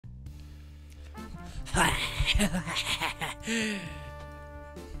Yeah.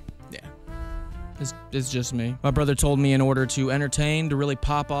 It's just me. My brother told me in order to entertain, to really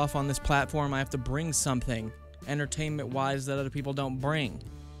pop off on this platform, I have to bring something entertainment-wise that other people don't bring.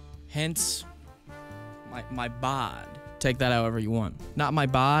 Hence, my bod. Take that however you want. Not my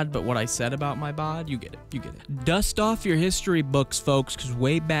bod, but what I said about my bod. You get it. You get it. Dust off your history books, folks, because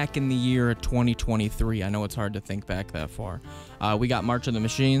way back in the year 2023, I know it's hard to think back that far, we got March of the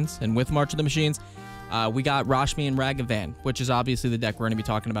Machines, and with March of the Machines, we got Rashmi and Ragavan, which is obviously the deck we're going to be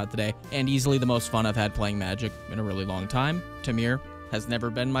talking about today, and easily the most fun I've had playing Magic in a really long time. Tamir has never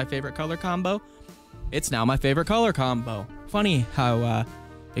been my favorite color combo. It's now my favorite color combo. Funny how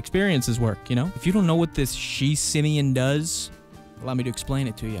experiences work, you know? If you don't know what this She-Simian does, allow me to explain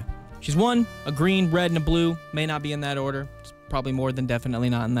it to you. She's one, a green, red, and a blue. May not be in that order. It's probably more than definitely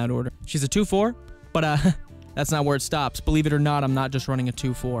not in that order. She's a 2/4, but that's not where it stops. Believe it or not, I'm not just running a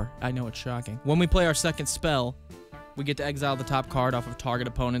 2/4. I know it's shocking. When we play our second spell, we get to exile the top card off of target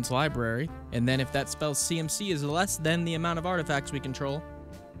opponent's library, and then if that spell's CMC is less than the amount of artifacts we control,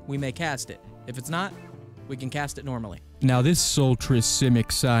 we may cast it. If it's not, we can cast it normally. Now this sultrous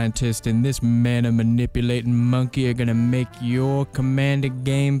simic scientist and this mana manipulating monkey are gonna make your Commander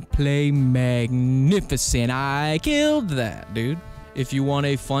gameplay magnificent. I killed that, dude. If you want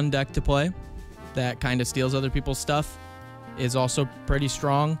a fun deck to play that kind of steals other people's stuff, is also pretty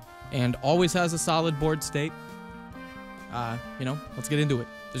strong, and always has a solid board state, you know, let's get into it.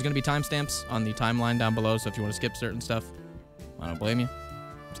 There's gonna be timestamps on the timeline down below, so if you want to skip certain stuff, I don't blame you.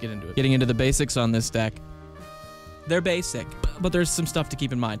 Let's get into it. Getting into the basics on this deck. They're basic, but there's some stuff to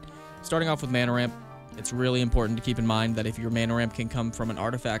keep in mind. Starting off with mana ramp, it's really important to keep in mind that if your mana ramp can come from an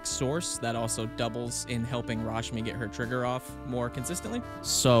artifact source, that also doubles in helping Rashmi get her trigger off more consistently.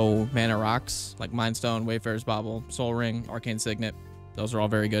 So mana rocks like Mind Stone, Wayfarer's Bauble, Soul Ring, Arcane Signet, those are all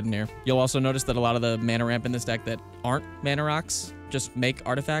very good in here. You'll also notice that a lot of the mana ramp in this deck that aren't mana rocks just make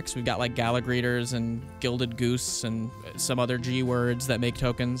artifacts. We've got like Gala Greeters and Gilded Goose and some other G words that make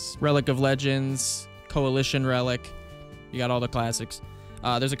tokens. Relic of Legends, Coalition Relic. You got all the classics.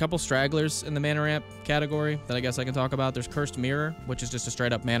 There's a couple stragglers in the mana ramp category that I guess I can talk about. There's Cursed Mirror, which is just a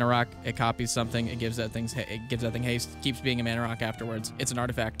straight up mana rock. It copies something, it gives that thing haste, keeps being a mana rock afterwards. It's an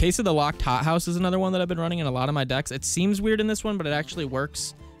artifact. Case of the Locked Hothouse is another one that I've been running in a lot of my decks. It seems weird in this one, but it actually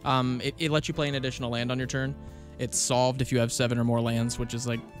works. It lets you play an additional land on your turn. It's solved if you have 7 or more lands, which is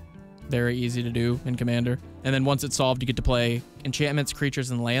like very easy to do in Commander. And then once it's solved, you get to play enchantments,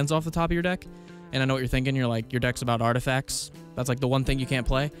 creatures, and lands off the top of your deck. And I know what you're thinking. You're like, your deck's about artifacts. That's like the one thing you can't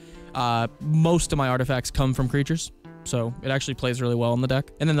play. Most of my artifacts come from creatures, so it actually plays really well in the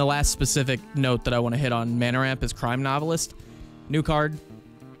deck. And then the last specific note that I want to hit on mana ramp is Crime Novelist. New card.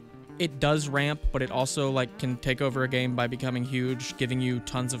 It does ramp, but it also like can take over a game by becoming huge, giving you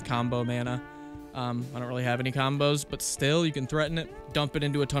tons of combo mana. I don't really have any combos, but still, you can threaten it, dump it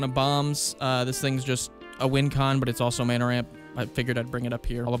into a ton of bombs. This thing's just a win con, but it's also mana ramp. I figured I'd bring it up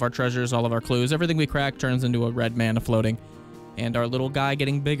here. All of our treasures, all of our clues, everything we crack turns into a red mana floating. And our little guy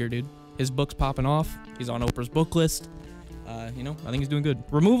getting bigger, dude. His book's popping off. He's on Oprah's book list. You know, I think he's doing good.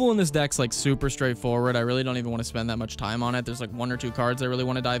 Removal in this deck's like super straightforward. I really don't even want to spend that much time on it. There's like 1 or 2 cards I really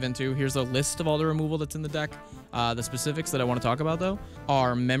want to dive into. Here's a list of all the removal that's in the deck. The specifics that I want to talk about, though,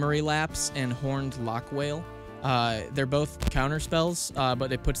 are Memory Lapse and Horned Lock Whale. They're both counter spells,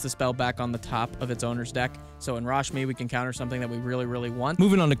 but it puts the spell back on the top of its owner's deck. So in Rashmi, we can counter something that we really, really want.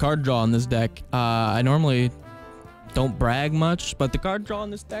 Moving on to card draw in this deck, I normally don't brag much, but the card draw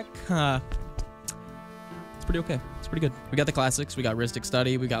in this deck, it's pretty okay. It's pretty good. We got the classics. We got Rhystic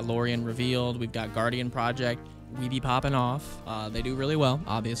Study. We got Lorien Revealed. We've got Guardian Project. We be popping off. They do really well,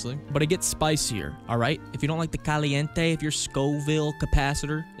 obviously. But it gets spicier, all right? If you don't like the Caliente, if your Scoville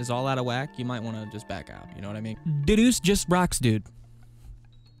capacitor is all out of whack, you might want to just back out. You know what I mean? Deduce just rocks, dude.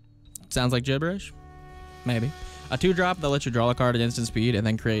 Sounds like gibberish? Maybe. A 2-drop that lets you draw a card at instant speed and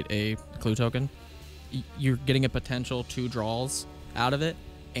then create a clue token. You're getting a potential 2 draws out of it,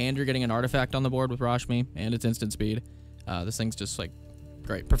 and you're getting an artifact on the board with Rashmi and its instant speed. This thing's just like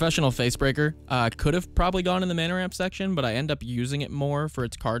great. Professional Facebreaker could have probably gone in the mana ramp section, but I end up using it more for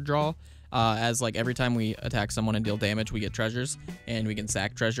its card draw, as like every time we attack someone and deal damage, we get treasures, and we can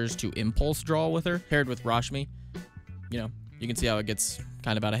sack treasures to impulse draw with her. Paired with Rashmi, you know, you can see how it gets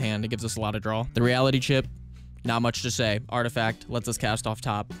kind of out of hand. It gives us a lot of draw. The Reality Chip, not much to say. Artifact, lets us cast off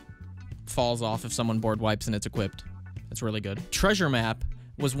top. Falls off if someone board wipes and it's equipped. It's really good. Treasure Map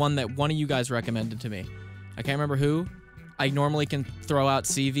was one that one of you guys recommended to me. I can't remember who. I normally can throw out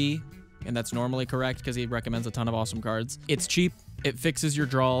CV, and that's normally correct because he recommends a ton of awesome cards. It's cheap. It fixes your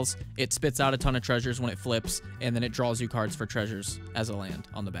draws. It spits out a ton of treasures when it flips, and then it draws you cards for treasures as a land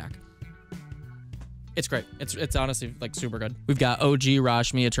on the back. It's great. It's honestly like super good. We've got OG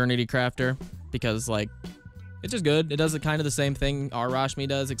Rashmi Eternity Crafter because like it's just good. It does kind of the same thing our Rashmi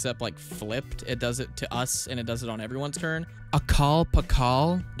does, except like flipped. It does it to us and it does it on everyone's turn. Akal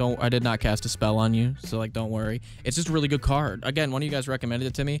Pakal. I did not cast a spell on you, so like don't worry. It's just a really good card. Again, one of you guys recommended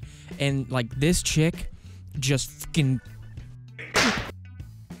it to me, and like this chick just fucking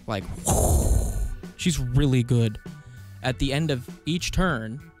like she's really good. At the end of each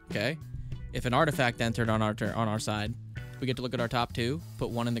turn, okay, if an artifact entered on our side, we get to look at our top 2, put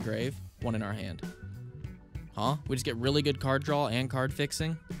one in the grave, one in our hand. Huh? We just get really good card draw and card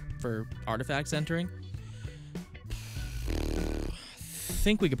fixing for artifacts entering. I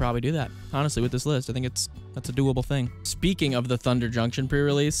think we could probably do that, honestly, with this list. I think that's a doable thing. Speaking of the Thunder Junction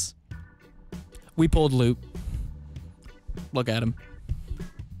pre-release, we pulled Loot. Look at him.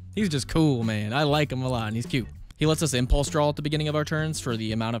 He's just cool, man. I like him a lot, and he's cute. He lets us impulse draw at the beginning of our turns for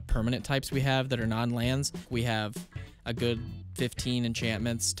the amount of permanent types we have that are non-lands. We have a good 15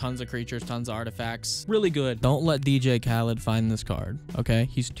 enchantments, tons of creatures, tons of artifacts. Really good. Don't let DJ Khaled find this card, okay?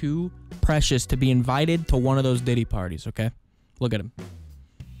 He's too precious to be invited to one of those Diddy parties, okay? Look at him,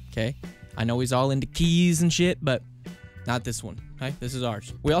 okay? I know he's all into keys and shit, but not this one, okay? This is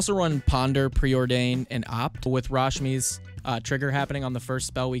ours. We also run Ponder, Preordain, and Opt with Rashmi's trigger happening on the first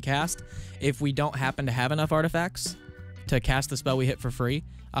spell we cast. If we don't happen to have enough artifacts to cast the spell we hit for free,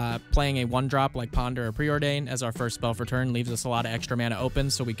 playing a 1-drop like Ponder or Preordain as our first spell for turn leaves us a lot of extra mana open,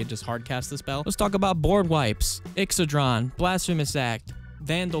 so we could just hard cast the spell. Let's talk about board wipes. Ixodron, Blasphemous Act,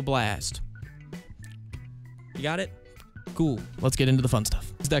 Vandal Blast. You got it? Cool. Let's get into the fun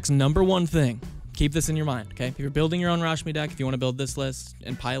stuff. This deck's #1 thing. Keep this in your mind, okay? If you're building your own Rashmi deck, if you want to build this list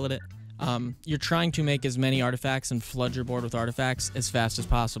and pilot it, you're trying to make as many artifacts and flood your board with artifacts as fast as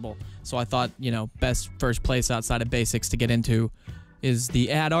possible. So I thought, you know, best first place outside of basics to get into is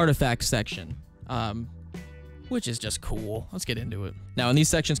the add artifacts section, which is just cool. Let's get into it. Now in these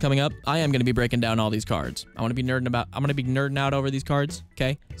sections coming up, I am going to be breaking down all these cards. I'm going to be nerding out over these cards.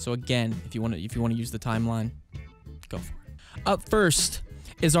 Okay. So again, if you want to use the timeline, go for it. Up first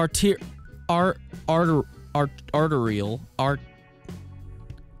is Arterial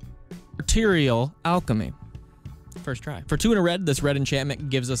Alchemy. First try. For 2 and a red, this red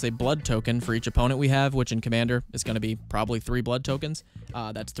enchantment gives us a blood token for each opponent we have, which in Commander is going to be probably 3 blood tokens.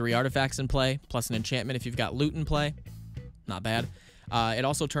 That's 3 artifacts in play, plus an enchantment if you've got loot in play. Not bad. It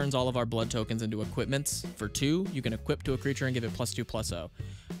also turns all of our blood tokens into equipments. For 2, you can equip to a creature and give it +2/+0.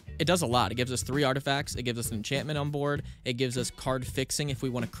 It does a lot. It gives us 3 artifacts. It gives us an enchantment on board. It gives us card fixing if we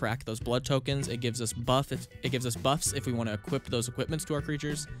want to crack those blood tokens. It gives us buffs if we want to equip those equipments to our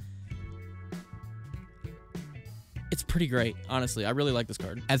creatures. It's pretty great, honestly. I really like this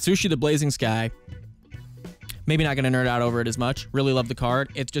card. Atsushi the Blazing Sky. Maybe not going to nerd out over it as much. Really love the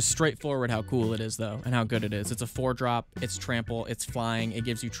card. It's just straightforward how cool it is, though, and how good it is. It's a 4-drop. It's trample. It's flying. It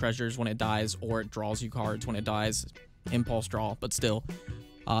gives you treasures when it dies, or it draws you cards when it dies. Impulse draw, but still,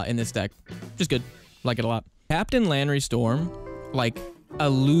 in this deck, just good. Like it a lot. Captain Landry Storm, like,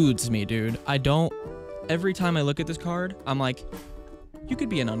 eludes me, dude. Every time I look at this card, I'm like, you could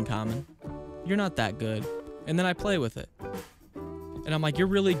be an uncommon. You're not that good. And then I play with it. And I'm like, you're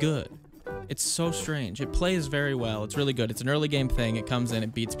really good. It's so strange. It plays very well. It's really good. It's an early game thing. It comes in,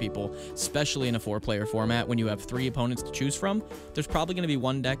 it beats people, especially in a 4-player format when you have 3 opponents to choose from. There's probably going to be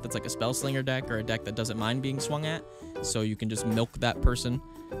one deck that's like a Spellslinger deck or a deck that doesn't mind being swung at. So you can just milk that person.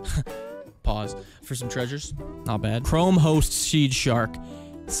 Pause. For some treasures. Not bad. Chrome Host Seed Shark.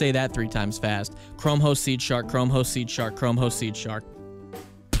 Say that 3 times fast. Chrome Host Seed Shark, Chrome Host Seed Shark, Chrome Host Seed Shark.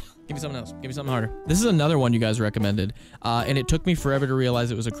 Give me something else. Give me something harder. This is another one you guys recommended, and it took me forever to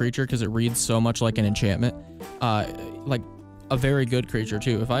realize it was a creature because it reads so much like an enchantment. Like a very good creature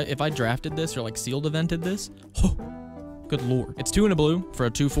too. If I drafted this or like sealed evented this, oh, good lord. It's 2 and a blue for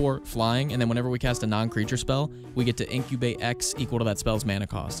a 2/4 flying, and then whenever we cast a non-creature spell, we get to incubate X equal to that spell's mana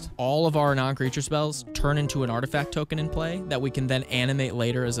cost. All of our non-creature spells turn into an artifact token in play that we can then animate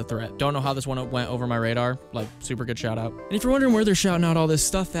later as a threat. Don't know how this one went over my radar. Like, super good shout out. And if you're wondering where they're shouting out all this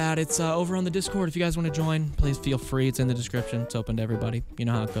stuff at, it's over on the Discord. If you guys want to join, please feel free. It's in the description. It's open to everybody. You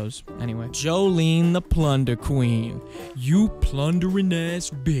know how it goes. Anyway, Jolene the Plunder Queen. You plundering ass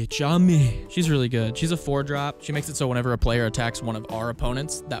bitch. I'm in. She's really good. She's a 4-drop. She makes it so whenever a player attacks one of our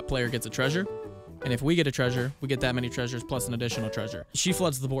opponents, that player gets a treasure. And if we get a treasure, we get that many treasures plus an additional treasure. She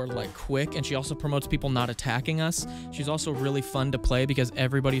floods the board like quick, and she also promotes people not attacking us. She's also really fun to play because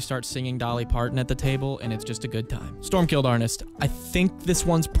everybody starts singing Dolly Parton at the table, and it's just a good time. Stormkilled Arnest. I think this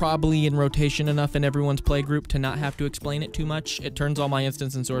one's probably in rotation enough in everyone's play group to not have to explain it too much. It turns all my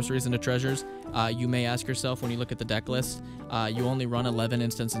instants and sorceries into treasures. You may ask yourself when you look at the deck list, you only run 11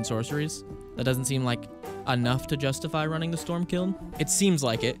 instants and sorceries. That doesn't seem like enough to justify running the Stormkilled. It seems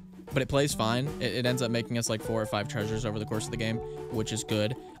like it, but it plays fine. It ends up making us like 4 or 5 treasures over the course of the game, which is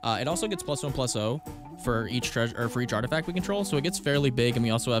good. It also gets +1/+0 for each treasure or for each artifact we control, so it gets fairly big. And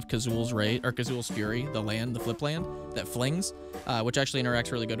we also have Kazul's Rage or Kazul's Fury, the land, the flip land that flings, which actually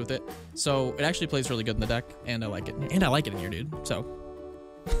interacts really good with it. So it actually plays really good in the deck, and I like it. And I like it in here, dude. So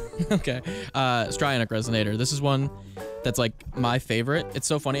okay, Strionic Resonator. This is one that's like my favorite. It's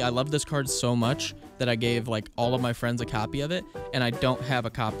so funny. I love this card so much that I gave like all of my friends a copy of it, and I don't have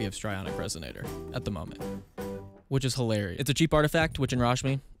a copy of Strionic Resonator at the moment, which is hilarious. It's a cheap artifact, which in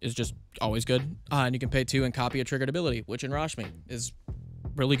Rashmi is just always good. And you can pay 2 and copy a triggered ability, which in Rashmi is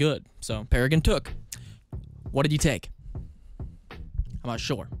really good. So Peregrine took. What did you take? I'm not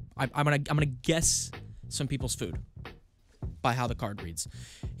sure. I'm gonna guess some people's food by how the card reads.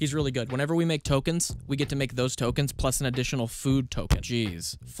 He's really good. Whenever we make tokens, we get to make those tokens plus an additional food token.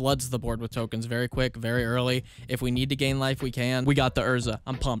 Jeez. Floods the board with tokens very quick, very early. If we need to gain life, we can. We got the Urza.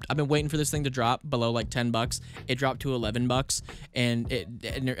 I'm pumped. I've been waiting for this thing to drop below like 10 bucks. It dropped to 11 bucks, and it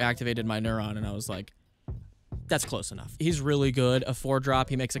activated my neuron, and I was like, that's close enough. He's really good. A 4-drop.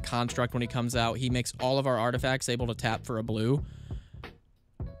 He makes a construct when he comes out. He makes all of our artifacts able to tap for a blue.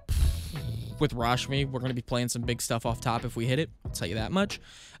 With Rashmi, we're going to be playing some big stuff off top if we hit it. I'll tell you that much.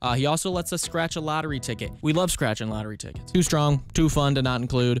 He also lets us scratch a lottery ticket. We love scratching lottery tickets. Too strong, too fun to not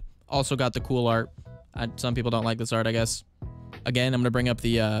include. Also got the cool art. Some people don't like this art, I guess. Again, I'm going to bring up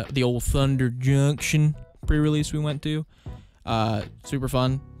the old Thunder Junction pre-release we went to. Super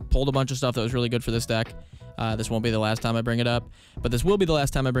fun. Pulled a bunch of stuff that was really good for this deck. This won't be the last time I bring it up, but this will be the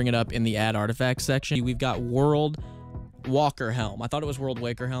last time I bring it up in the add artifacts section. We've got World Walker Helm. I thought it was World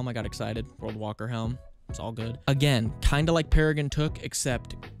Waker Helm. I got excited. World Walker Helm. It's all good. Again, kind of like Peregrine took,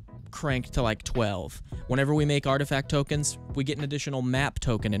 except cranked to like 12. Whenever we make artifact tokens, we get an additional map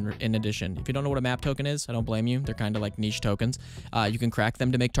token in addition. If you don't know what a map token is, I don't blame you. They're kind of like niche tokens. You can crack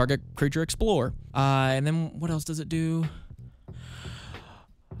them to make target creature explore. And then what else does it do?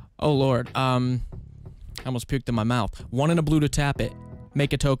 Oh, Lord. I almost puked in my mouth. 1 and a blue to tap it.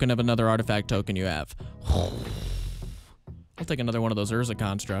 Make a token of another artifact token you have. I'll take another one of those Urza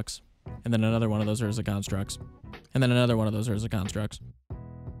constructs. And then another one of those Urza constructs. And then another one of those Urza constructs.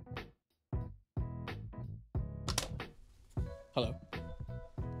 Hello.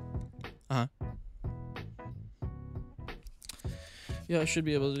 Uh-huh. Yeah, I should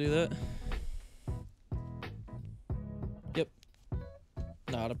be able to do that. Yep.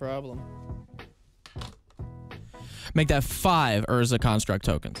 Not a problem. Make that 5 Urza construct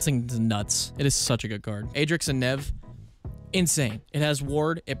tokens. This thing's nuts. It is such a good card. Adrix and Nev. Insane. It has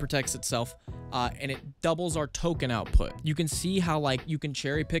ward, it protects itself, and it doubles our token output. You can see how like you can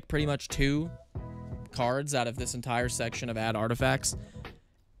cherry pick pretty much 2 cards out of this entire section of add artifacts,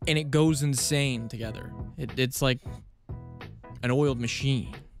 and it goes insane together. It's like an oiled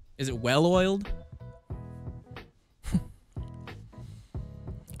machine. Is it well oiled?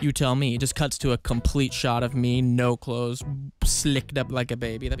 You tell me. It just cuts to a complete shot of me, no clothes, slicked up like a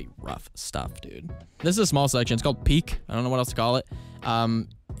baby. That'd be rough stuff, dude. This is a small section. It's called Peak. I don't know what else to call it.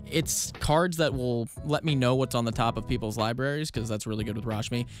 It's cards that will let me know what's on the top of people's libraries, because that's really good with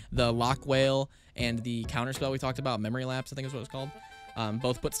Rashmi. The Lock Whale and the counterspell we talked about, Memory Lapse, I think is what it's called.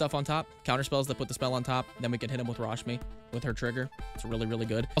 Both put stuff on top. Counterspells that put the spell on top. Then we can hit him with Rashmi with her trigger. It's really, really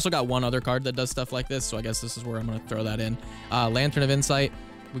good. Also got one other card that does stuff like this, so I guess this is where I'm going to throw that in. Lantern of Insight.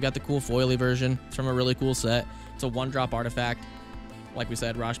 We got the cool foily version. It's from a really cool set. It's a 1-drop artifact. Like we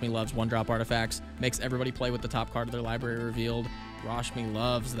said, Rashmi loves 1-drop artifacts. Makes everybody play with the top card of their library revealed. Rashmi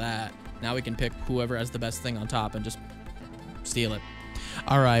loves that. Now we can pick whoever has the best thing on top and just steal it.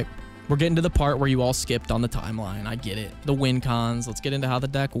 All right. We're getting to the part where you all skipped on the timeline. I get it. The win cons. Let's get into how the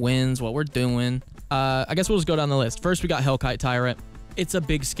deck wins, what we're doing. I guess we'll just go down the list. First, we got Hellkite Tyrant. It's a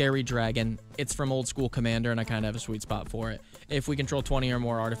big, scary dragon. It's from Old School Commander, and I kind of have a sweet spot for it. If we control 20 or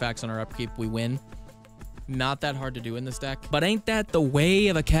more artifacts on our upkeep, we win. Not that hard to do in this deck. But ain't that the way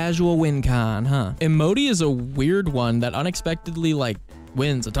of a casual win con, huh? Emoti is a weird one that unexpectedly, like,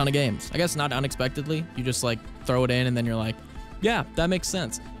 wins a ton of games. I guess not unexpectedly. You just, like, throw it in, and then you're like, yeah, that makes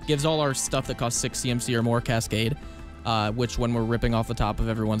sense. Gives all our stuff that costs 6 CMC or more Cascade. which when we're ripping off the top of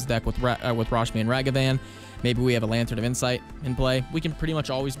everyone's deck with Rashmi and Ragavan, maybe we have a Lantern of Insight in play. We can pretty much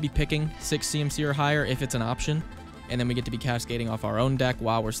always be picking 6 CMC or higher if it's an option, and then we get to be cascading off our own deck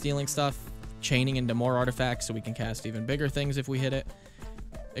while we're stealing stuff, chaining into more artifacts so we can cast even bigger things if we hit it.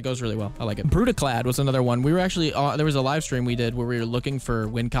 It goes really well. I like it. Brutaclad was another one. We were actually, there was a live stream we did where we were looking for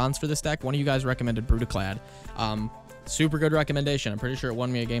win cons for this deck. One of you guys recommended Brutaclad. Super good recommendation. I'm pretty sure it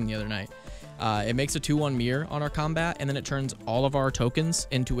won me a game the other night. It makes a 2/1 mirror on our combat, and then it turns all of our tokens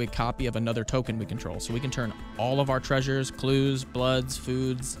into a copy of another token we control. So we can turn all of our treasures, clues, bloods,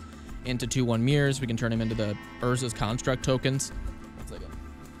 foods into 2/1 mirrors. We can turn them into the Urza's Construct tokens. 1 second.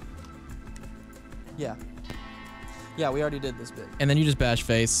 Yeah, we already did this bit. And then you just bash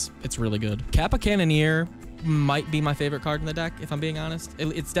face. It's really good. Kappa Cannoneer might be my favorite card in the deck, if I'm being honest.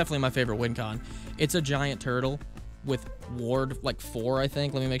 It's definitely my favorite win con. It's a giant turtle with ward like 4, I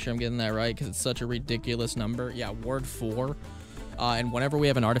think. Let me make sure I'm getting that right because it's such a ridiculous number. Yeah, ward 4. And whenever we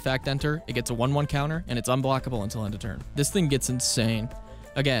have an artifact enter, it gets a 1/1 counter, and it's unblockable until end of turn. This thing gets insane.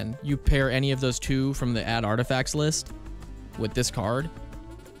 Again, you pair any of those 2 from the add artifacts list with this card,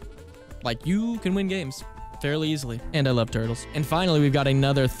 like, you can win games fairly easily. And I love turtles. And finally, we've got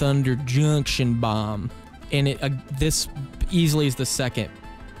another Thunder Junction Bomb. And this easily is the second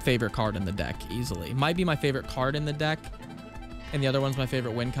favorite card in the deck, easily. Might be my favorite card in the deck, and the other one's my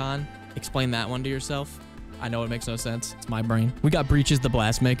favorite win con. Explain that one to yourself. I know it makes no sense. It's my brain. We got Breaches the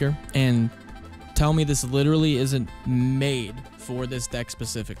Blastmaker, and tell me this literally isn't made for this deck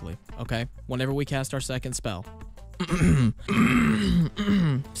specifically, okay? Whenever we cast our second spell,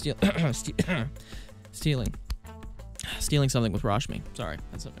 stealing something with Rashmi. Sorry,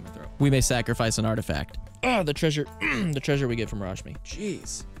 that's something in my throat. We may sacrifice an artifact. The treasure we get from Rashmi.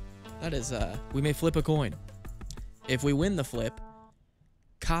 Jeez, that is, we may flip a coin. If we win the flip,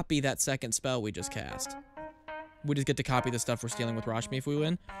 copy that second spell we just cast. We just get to copy the stuff we're stealing with Rashmi if we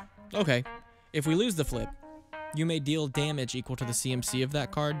win. Okay. If we lose the flip, you may deal damage equal to the CMC of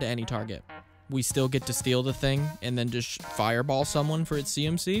that card to any target. We still get to steal the thing and then just fireball someone for its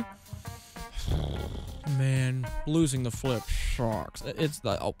CMC. Man, losing the flip sucks.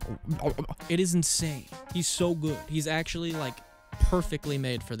 It is insane. He's so good. He's actually, like, perfectly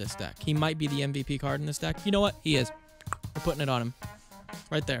made for this deck. He might be the MVP card in this deck. You know what? He is. We're putting it on him.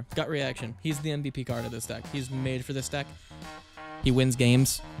 Right there. Gut reaction. He's the MVP card of this deck. He's made for this deck. He wins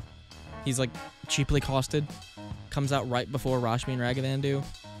games. He's, like, cheaply costed. Comes out right before Rashmi and Ragavan do.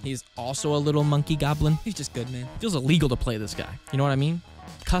 He's also a little monkey goblin. He's just good, man. Feels illegal to play this guy. You know what I mean?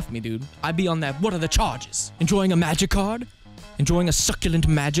 Cuff me, dude. I'd be on that. What are the charges? Enjoying a magic card? Enjoying a succulent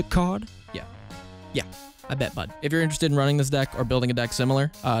magic card? Yeah, I bet, bud. If you're interested in running this deck or building a deck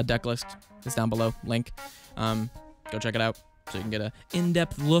similar, deck list is down below. Link. Go check it out so you can get an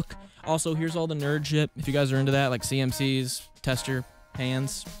in-depth look. Also, here's all the nerd shit. If you guys are into that, like CMCs, test your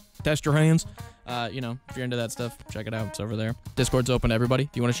hands. You know, if you're into that stuff, check it out. It's over there. Discord's open to everybody.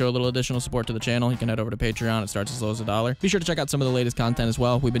 If you want to show a little additional support to the channel, you can head over to Patreon. It starts as low as $1. Be sure to check out some of the latest content as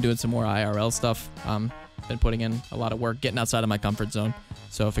well. We've been doing some more IRL stuff. Been putting in a lot of work, getting outside of my comfort zone.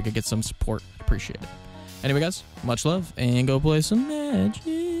 So if I could get some support, I'd appreciate it. Anyway, guys, much love, and go play some Magic.